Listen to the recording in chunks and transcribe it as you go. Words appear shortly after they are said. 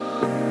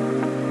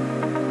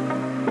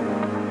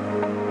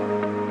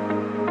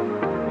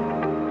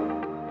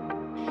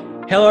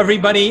Hello,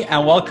 everybody,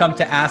 and welcome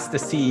to Ask the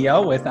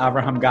CEO with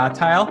Avraham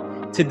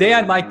Gatile. Today,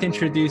 I'd like to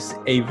introduce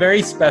a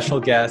very special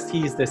guest.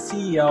 He's the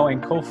CEO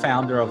and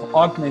co-founder of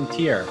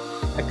Augmenteer,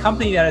 a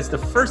company that is the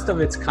first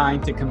of its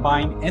kind to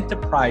combine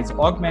enterprise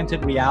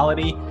augmented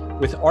reality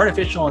with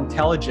artificial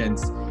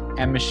intelligence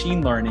and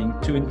machine learning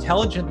to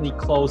intelligently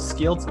close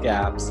skills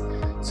gaps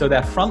so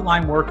that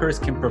frontline workers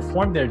can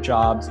perform their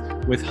jobs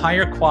with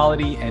higher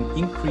quality and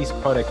increased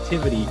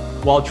productivity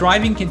while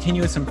driving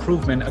continuous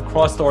improvement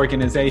across the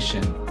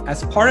organization.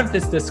 As part of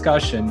this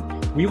discussion,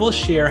 we will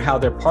share how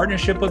their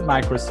partnership with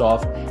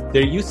Microsoft,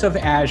 their use of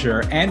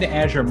Azure and the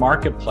Azure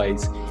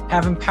Marketplace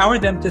have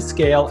empowered them to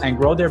scale and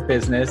grow their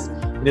business.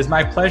 It is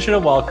my pleasure to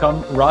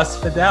welcome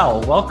Russ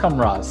Fidel. Welcome,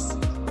 Russ.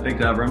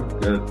 Thanks, Avram.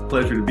 A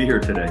pleasure to be here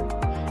today.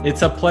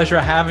 It's a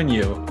pleasure having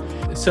you.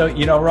 So,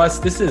 Russ,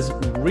 this is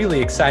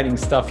really exciting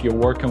stuff you're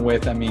working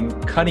with. I mean,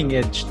 cutting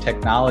edge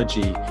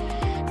technology.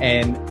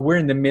 And we're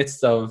in the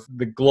midst of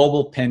the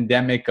global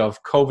pandemic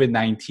of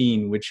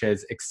COVID-19, which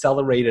has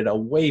accelerated a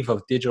wave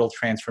of digital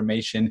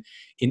transformation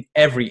in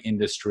every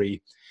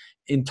industry.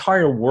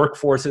 Entire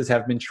workforces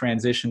have been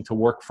transitioned to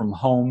work from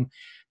home.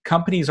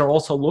 Companies are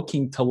also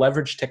looking to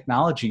leverage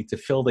technology to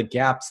fill the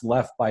gaps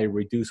left by a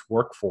reduced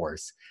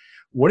workforce.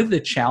 What are the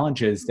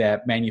challenges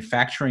that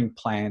manufacturing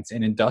plants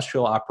and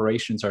industrial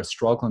operations are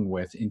struggling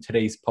with in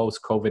today's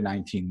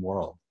post-COVID-19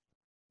 world?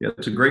 Yeah,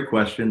 that's a great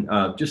question.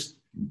 Just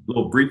a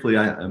little briefly,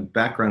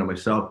 background on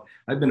myself.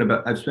 I've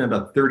spent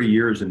about 30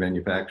 years in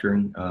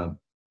manufacturing.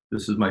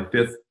 This is my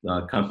fifth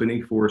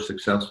company, 4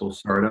 successful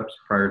startups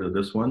prior to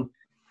this one.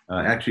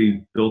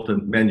 Actually built a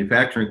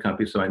manufacturing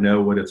company, so I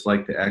know what it's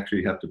like to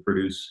actually have to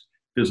produce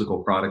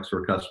physical products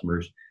for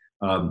customers.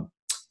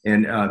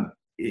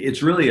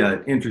 It's really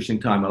an interesting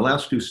time. My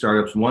last 2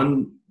 startups,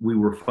 one we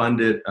were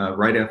funded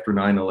right after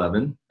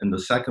 9/11, and the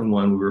second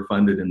one we were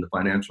funded in the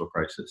financial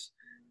crisis.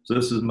 So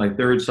this is my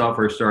 3rd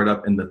software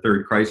startup and the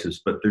 3rd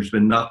crisis, but there's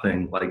been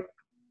nothing like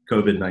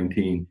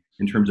COVID-19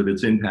 in terms of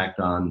its impact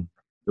on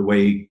the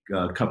way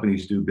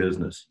companies do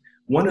business.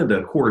 One of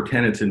the core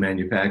tenets in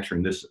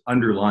manufacturing, this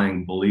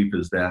underlying belief,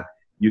 is that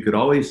you could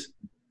always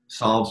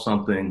solve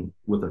something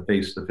with a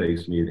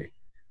face-to-face meeting.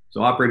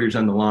 So operators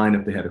on the line,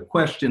 if they had a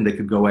question, they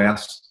could go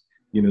ask,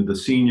 the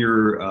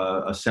senior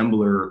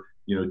assembler,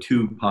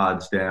 2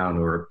 pods down,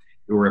 or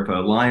if a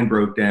line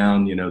broke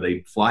down,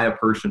 they fly a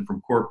person from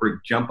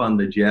corporate, jump on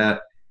the jet,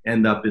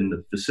 end up in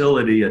the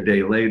facility a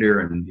day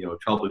later and,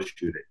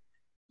 troubleshoot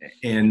it.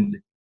 And,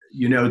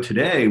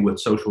 today with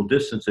social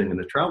distancing and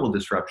the travel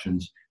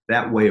disruptions,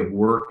 that way of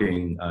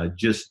working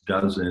just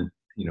doesn't,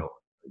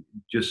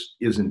 just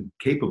isn't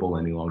capable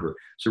any longer.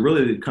 So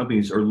really the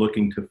companies are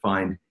looking to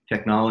find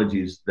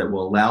technologies that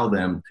will allow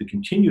them to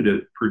continue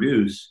to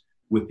produce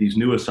with these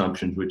new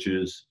assumptions, which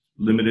is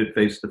limited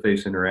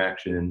face-to-face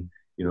interaction,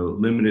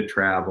 limited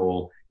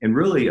travel. And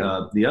really,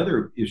 the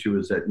other issue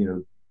is that,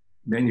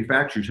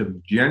 manufacturers have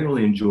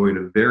generally enjoyed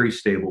a very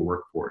stable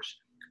workforce.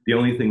 The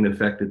only thing that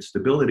affected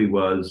stability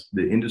was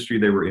the industry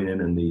they were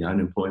in and the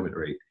unemployment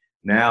rate.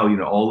 Now,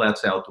 all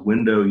that's out the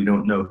window. You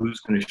don't know who's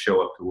going to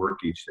show up to work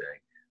each day.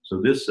 So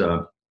this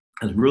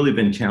has really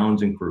been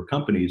challenging for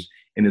companies,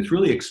 and it's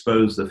really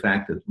exposed the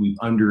fact that we've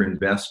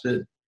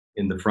underinvested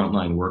in the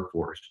frontline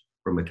workforce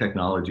from a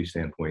technology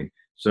standpoint.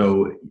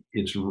 So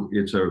it's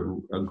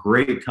a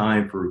great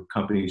time for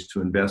companies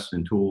to invest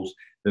in tools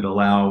that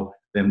allow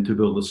them to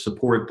be able to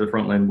support the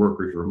frontline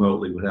workers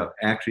remotely without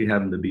actually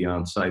having to be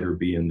on site or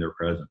be in their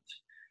presence.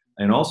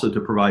 And also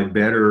to provide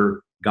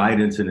better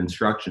guidance and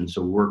instruction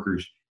so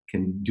workers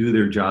can do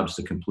their jobs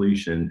to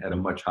completion at a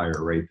much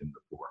higher rate than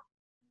before.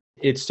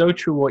 It's so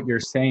true what you're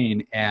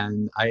saying.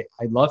 And I'd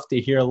love to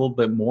hear a little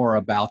bit more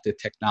about the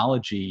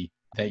technology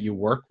that you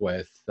work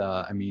with.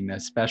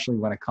 Especially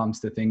when it comes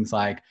to things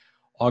like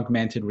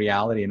augmented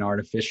reality and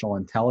artificial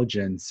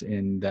intelligence,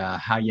 and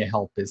how you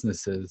help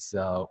businesses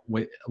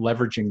with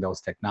leveraging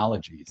those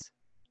technologies.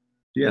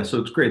 Yeah,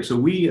 so it's great. So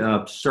we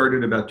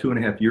started about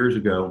 2.5 years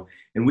ago,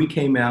 and we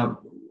came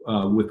out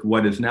with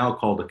what is now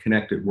called a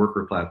connected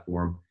worker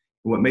platform.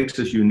 What makes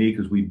us unique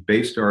is we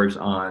based ours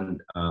on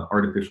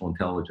artificial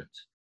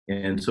intelligence.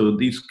 And so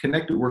these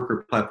connected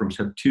worker platforms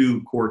have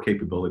 2 core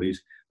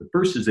capabilities. The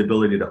first is the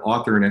ability to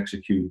author and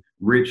execute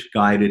rich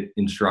guided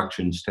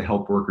instructions to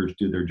help workers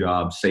do their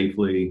jobs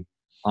safely,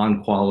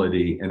 on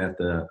quality, and at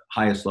the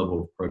highest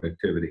level of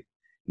productivity.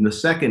 And the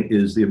second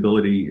is the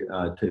ability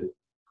to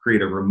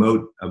create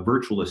a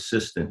virtual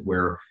assistant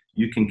where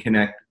you can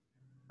connect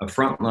a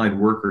frontline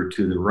worker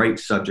to the right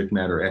subject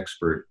matter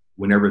expert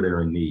whenever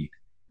they're in need.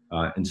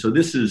 And so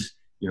this is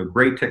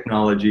great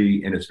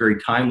technology, and it's very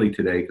timely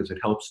today because it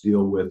helps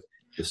deal with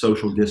the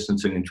social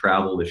distancing and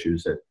travel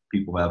issues that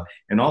people have.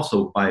 And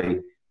also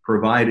by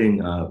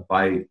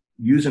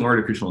using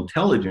artificial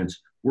intelligence,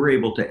 we're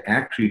able to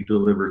actually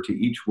deliver to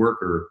each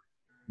worker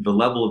the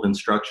level of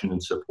instruction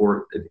and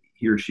support that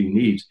he or she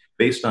needs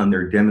based on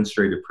their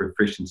demonstrated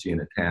proficiency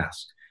in a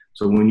task.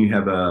 So when you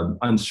have an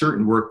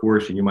uncertain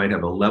workforce and you might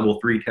have a level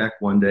 3 tech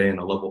one day and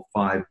a level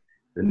 5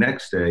 the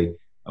next day,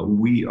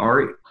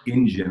 our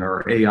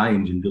AI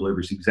engine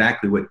delivers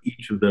exactly what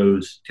each of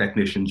those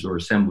technicians or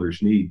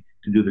assemblers need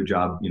to do their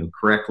job,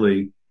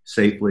 correctly,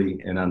 safely,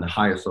 and on the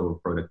highest level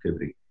of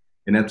productivity.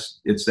 And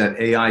it's that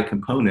AI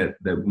component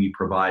that we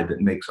provide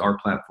that makes our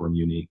platform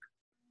unique.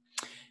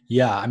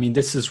 Yeah, I mean,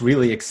 this is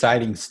really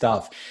exciting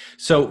stuff.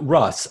 So,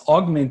 Russ,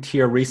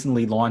 Augmenteer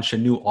recently launched a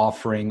new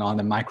offering on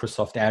the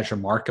Microsoft Azure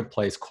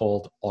Marketplace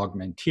called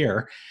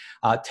Augmenteer.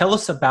 Tell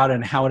us about it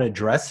and how it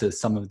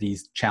addresses some of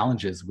these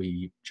challenges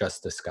we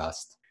just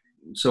discussed.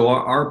 So,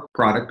 our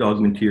product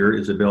Augmenteer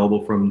is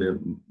available from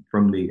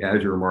the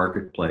Azure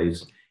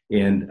Marketplace,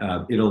 and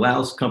it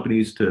allows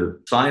companies to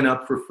sign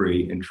up for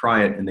free and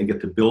try it, and they get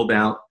to build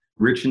out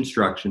rich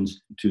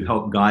instructions to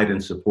help guide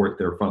and support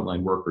their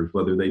frontline workers,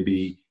 whether they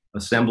be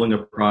assembling a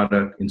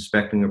product,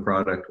 inspecting a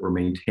product, or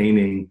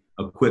maintaining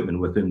equipment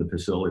within the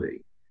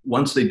facility.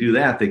 Once they do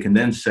that, they can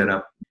then set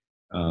up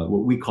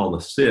what we call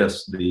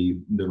ASSIST, the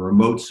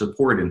remote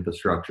support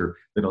infrastructure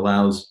that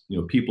allows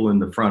people in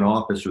the front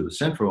office or the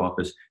central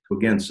office to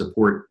again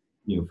support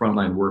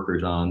frontline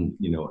workers on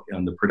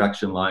the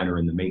production line or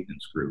in the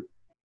maintenance group.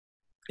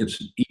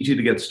 It's easy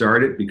to get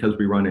started because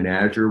we run in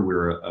Azure.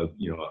 We're a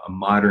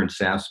modern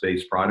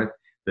SaaS-based product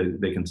that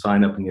they can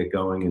sign up and get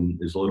going in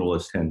as little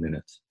as 10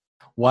 minutes.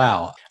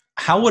 Wow.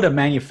 How would a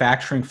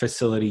manufacturing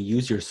facility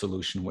use your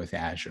solution with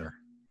Azure?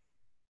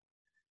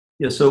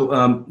 Yeah,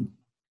 so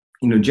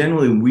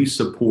generally we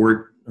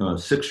support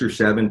 6 or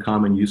 7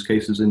 common use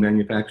cases in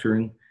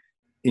manufacturing: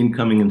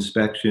 incoming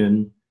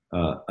inspection,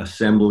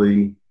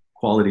 assembly,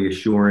 quality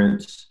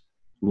assurance,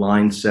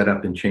 line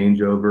setup and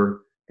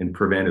changeover, and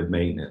preventive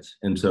maintenance.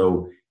 And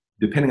so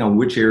depending on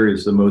which area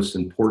is the most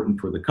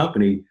important for the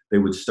company, they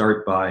would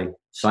start by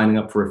signing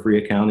up for a free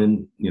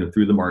account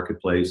through the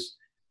marketplace,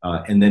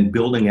 and then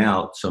building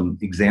out some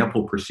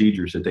example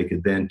procedures that they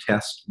could then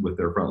test with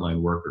their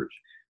frontline workers.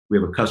 We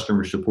have a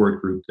customer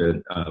support group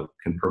that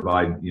can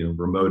provide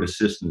remote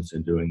assistance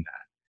in doing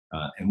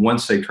that. And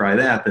once they try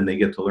that, then they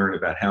get to learn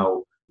about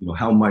how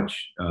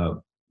much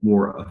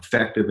more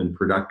effective and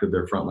productive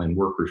their frontline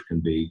workers can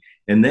be.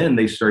 And then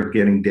they start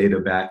getting data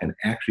back and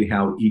actually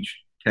how each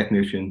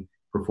technician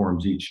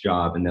performs each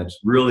job. And that's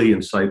really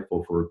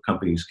insightful for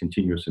companies'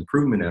 continuous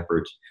improvement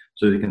efforts,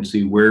 so they can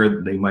see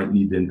where they might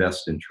need to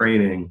invest in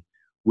training,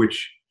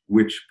 which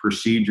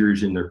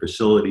procedures in their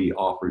facility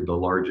offer the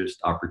largest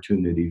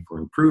opportunity for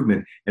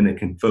improvement, and they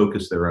can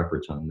focus their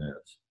efforts on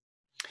those.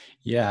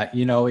 Yeah,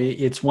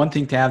 it's one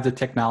thing to have the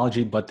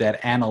technology, but that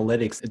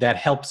analytics that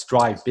helps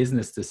drive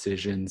business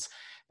decisions,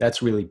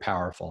 that's really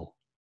powerful.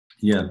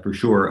 Yeah, for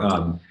sure.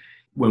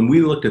 When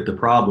we looked at the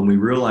problem, we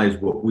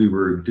realized what we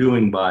were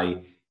doing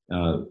by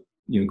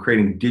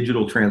creating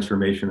digital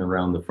transformation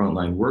around the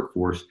frontline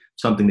workforce,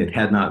 something that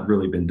had not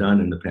really been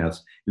done in the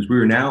past, is we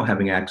are now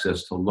having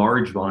access to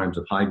large volumes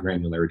of high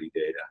granularity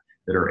data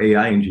that our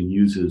AI engine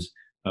uses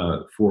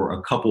for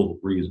a couple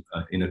reasons,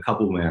 in a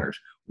couple of manners.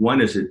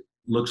 One is it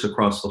looks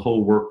across the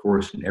whole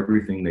workforce and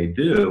everything they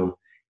do,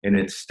 and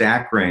it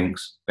stack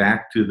ranks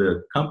back to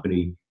the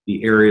company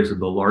the areas of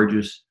the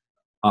largest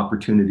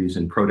opportunities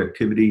in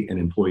productivity and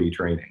employee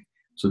training.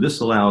 So this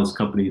allows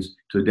companies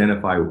to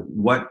identify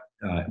what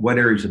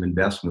areas of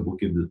investment will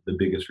give the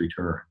biggest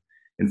return.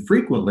 And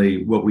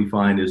frequently what we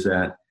find is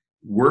that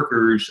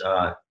workers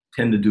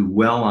tend to do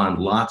well on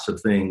lots of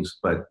things,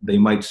 but they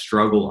might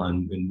struggle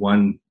in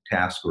one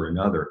task or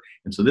another.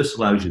 And so this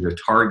allows you to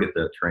target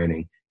that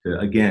training to,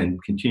 again,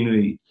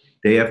 continually,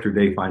 day after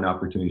day, find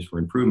opportunities for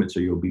improvement so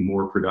you'll be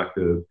more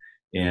productive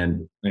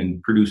and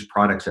produce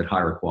products at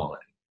higher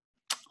quality.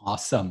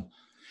 Awesome.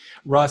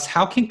 Russ,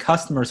 how can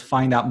customers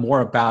find out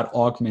more about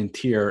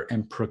Augmenteer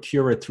and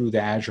procure it through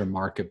the Azure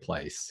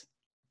Marketplace?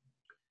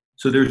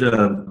 So there's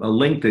a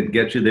link that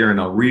gets you there, and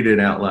I'll read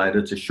it out loud.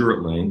 It's a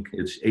short link.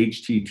 It's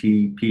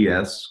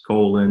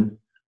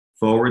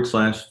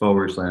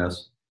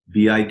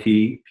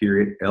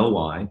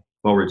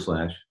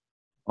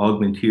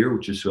https://bit.ly/Augmenteer,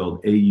 which is spelled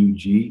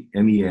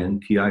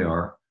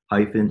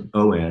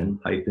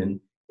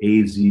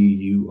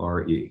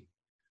AUGMENTIR-ON-AZURE.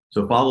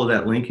 So follow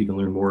that link. You can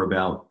learn more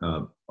about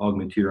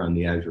Augmenteer on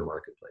the Azure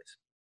Marketplace.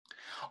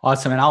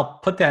 Awesome. And I'll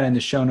put that in the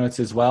show notes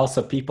as well,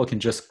 so people can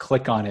just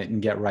click on it and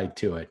get right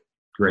to it.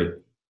 Great.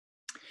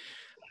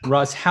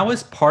 Russ, how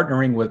has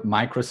partnering with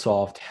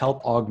Microsoft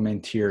helped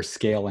Augmenteer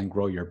scale and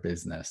grow your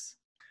business?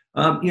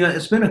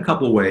 It's been a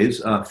couple of ways.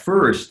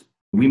 First,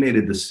 we made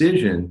a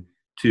decision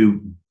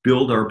to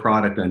build our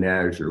product on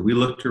Azure. We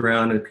looked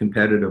around at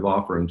competitive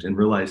offerings and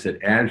realized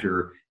that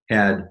Azure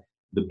had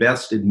the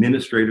best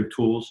administrative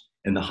tools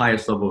and the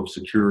highest level of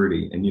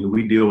security. And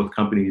we deal with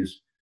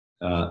companies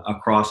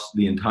across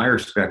the entire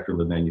spectrum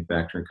of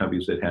manufacturing,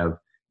 companies that have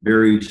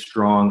very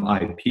strong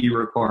IP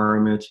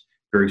requirements,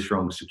 very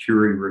strong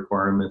security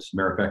requirements.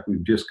 Matter of fact,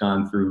 we've just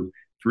gone through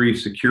 3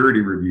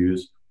 security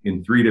reviews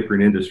in 3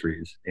 different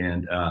industries.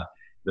 And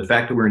the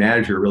fact that we're in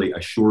Azure really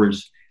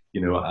assures,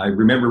 I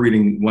remember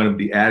reading one of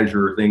the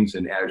Azure things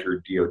in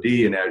Azure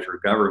DoD and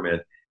Azure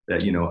Government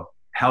that,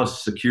 how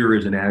secure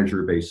is an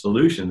Azure-based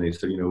solution? They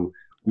said,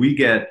 we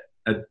get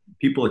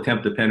people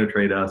attempt to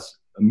penetrate us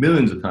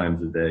millions of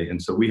times a day.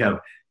 And so we have,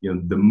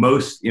 the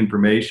most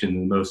information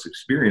and the most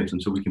experience.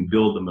 And so we can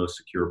build the most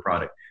secure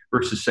product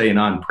versus say an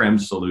on-prem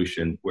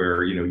solution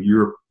where,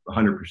 you're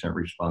 100%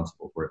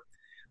 responsible for it.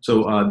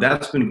 So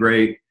that's been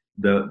great.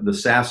 The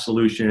SaaS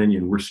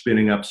solution, we're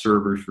spinning up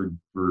servers for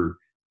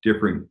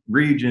different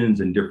regions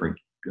and different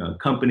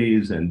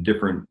companies and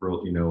different,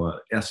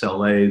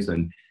 SLAs,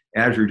 and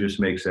Azure just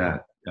makes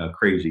that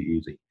crazy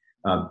easy.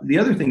 The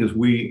other thing is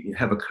we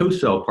have a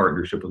co-sell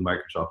partnership with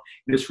Microsoft.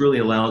 And this really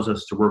allows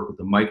us to work with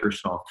the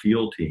Microsoft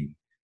field team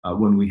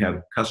when we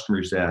have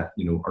customers that,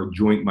 are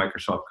joint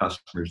Microsoft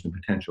customers and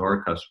potential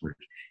our customers.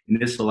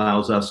 And this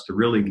allows us to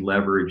really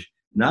leverage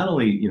not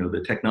only,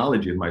 the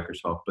technology of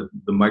Microsoft, but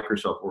the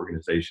Microsoft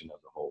organization as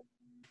a whole.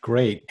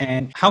 Great.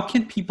 And how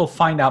can people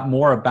find out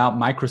more about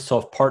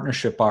Microsoft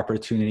partnership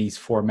opportunities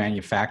for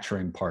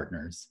manufacturing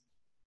partners?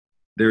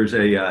 There's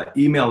a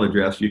email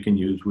address you can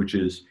use, which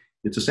is,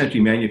 it's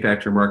essentially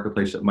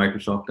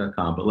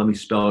manufacturermarketplace@microsoft.com, but let me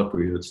spell it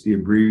for you. It's the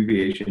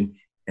abbreviation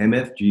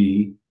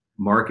MFG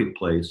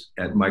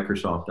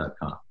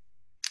marketplace@microsoft.com.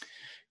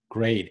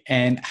 Great.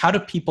 And how do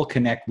people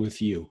connect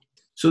with you?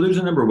 So there's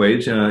a number of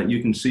ways.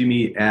 You can see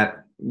me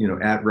at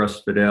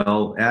Russ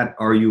Fadel, at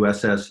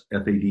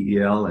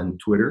RUSSFADEL and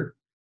Twitter.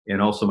 And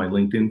also my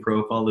LinkedIn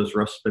profile is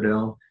Russ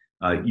Fadel.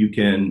 You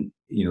can,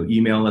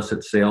 email us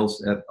at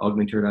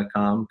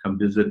sales@augmenteer.com. Come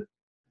visit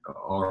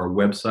our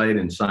website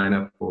and sign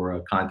up for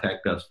a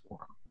contact us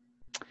form.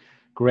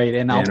 Great.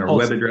 And our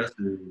web address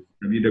is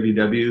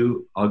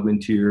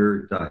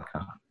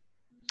www.augmenteer.com.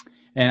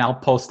 And I'll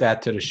post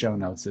that to the show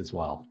notes as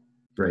well.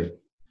 Great.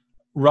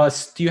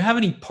 Russ, do you have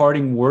any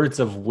parting words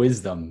of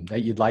wisdom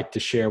that you'd like to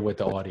share with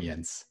the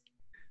audience?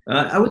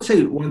 I would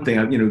say one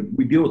thing,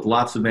 we deal with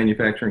lots of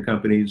manufacturing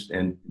companies,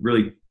 and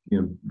really,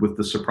 with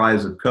the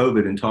surprise of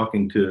COVID and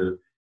talking to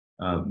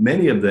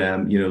many of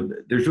them,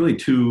 there's really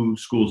two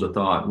schools of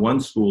thought. One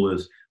school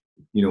is,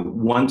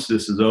 once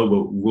this is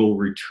over, we'll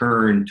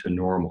return to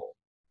normal.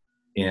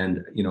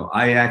 And,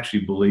 I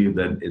actually believe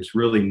that it's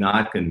really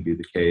not going to be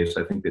the case.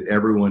 I think that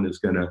everyone is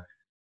going to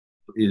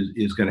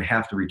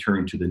have to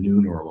return to the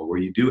new normal, where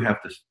you do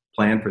have to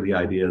plan for the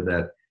idea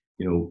that,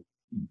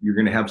 you're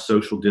going to have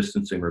social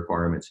distancing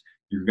requirements,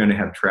 you're going to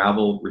have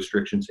travel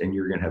restrictions, and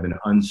you're going to have an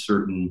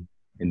uncertain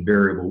and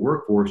variable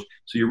workforce.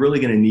 So you're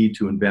really going to need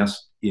to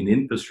invest in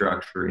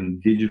infrastructure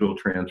and digital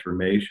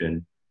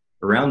transformation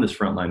around this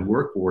frontline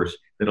workforce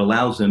that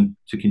allows them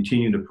to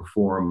continue to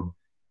perform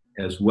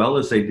as well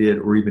as they did,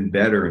 or even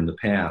better in the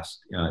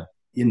past,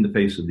 in the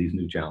face of these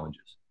new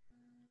challenges.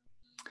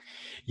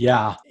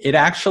 Yeah, it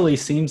actually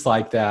seems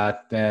like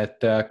that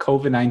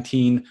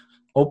COVID-19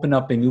 opened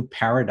up a new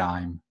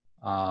paradigm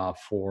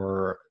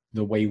for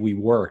the way we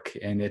work.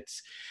 And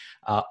it's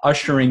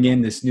ushering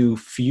in this new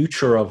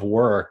future of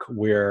work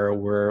where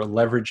we're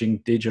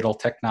leveraging digital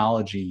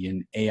technology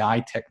and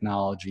AI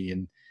technology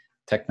and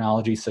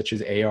technology such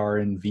as AR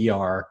and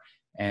VR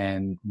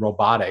and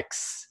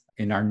robotics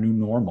in our new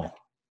normal.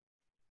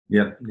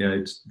 Yeah,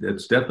 it's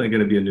definitely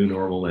going to be a new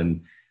normal.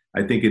 And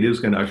I think it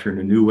is going to usher in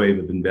a new wave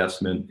of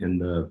investment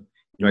in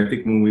I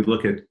think when we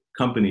look at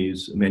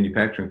companies,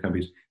 manufacturing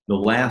companies, the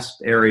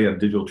last area of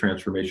digital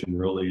transformation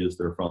really is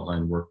their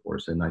frontline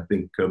workforce. And I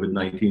think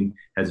COVID-19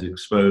 has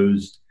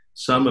exposed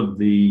some of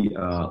the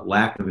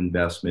lack of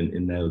investment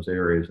in those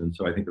areas. And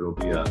so I think it'll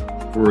be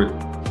for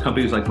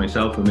companies like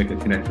myself who make a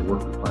connected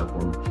worker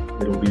platform,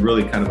 it'll be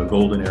really kind of a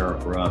golden era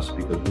for us,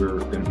 because we're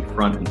going to be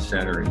front and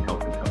center in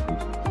helping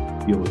companies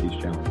deal with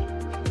these challenges.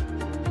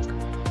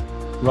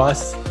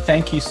 Russ,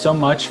 thank you so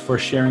much for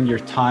sharing your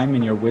time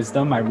and your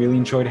wisdom. I really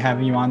enjoyed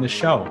having you on the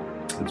show.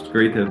 It's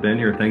great to have been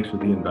here. Thanks for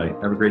the invite.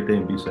 Have a great day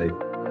and be safe.